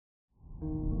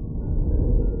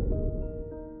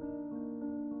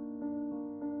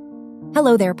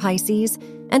Hello there, Pisces,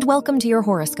 and welcome to your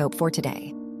horoscope for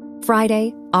today,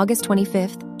 Friday, August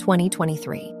 25th,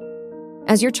 2023.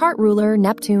 As your chart ruler,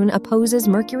 Neptune opposes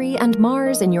Mercury and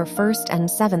Mars in your 1st and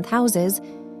 7th houses,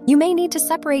 you may need to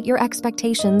separate your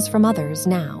expectations from others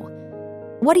now.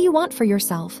 What do you want for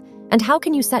yourself, and how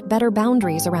can you set better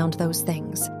boundaries around those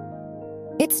things?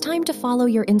 It's time to follow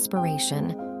your inspiration,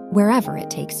 wherever it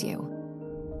takes you.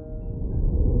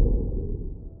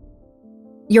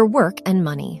 Your work and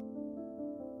money.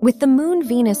 With the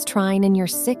Moon-Venus trine in your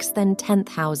 6th and 10th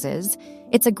houses,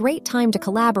 it's a great time to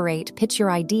collaborate, pitch your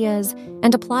ideas,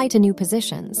 and apply to new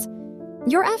positions.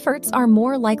 Your efforts are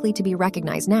more likely to be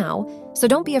recognized now, so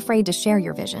don't be afraid to share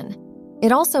your vision.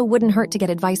 It also wouldn't hurt to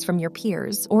get advice from your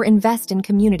peers or invest in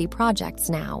community projects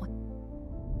now.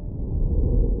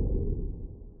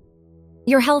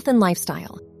 Your health and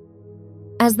lifestyle.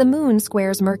 As the Moon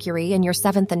squares Mercury in your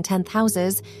 7th and 10th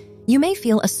houses, you may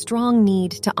feel a strong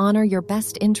need to honor your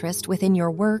best interest within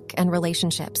your work and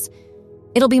relationships.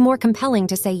 It'll be more compelling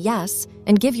to say yes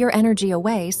and give your energy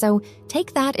away, so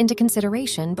take that into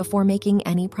consideration before making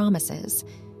any promises.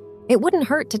 It wouldn't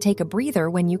hurt to take a breather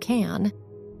when you can.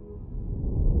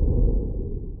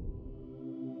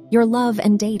 Your love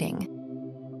and dating.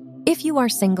 If you are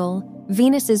single,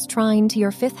 Venus's trine to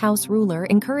your 5th house ruler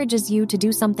encourages you to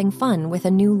do something fun with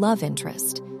a new love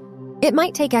interest. It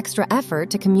might take extra effort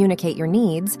to communicate your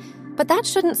needs, but that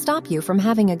shouldn't stop you from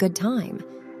having a good time.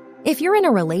 If you're in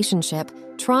a relationship,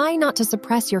 try not to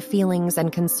suppress your feelings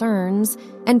and concerns,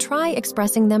 and try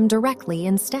expressing them directly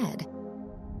instead.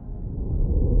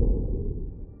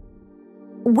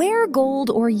 Wear gold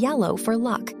or yellow for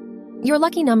luck. Your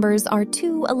lucky numbers are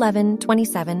 2, 11,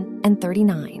 27, and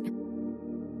 39.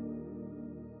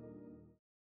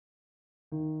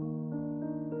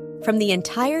 From the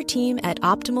entire team at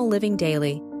Optimal Living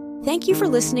Daily, thank you for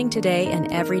listening today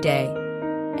and every day.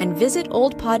 And visit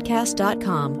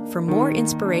oldpodcast.com for more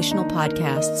inspirational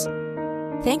podcasts.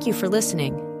 Thank you for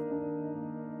listening.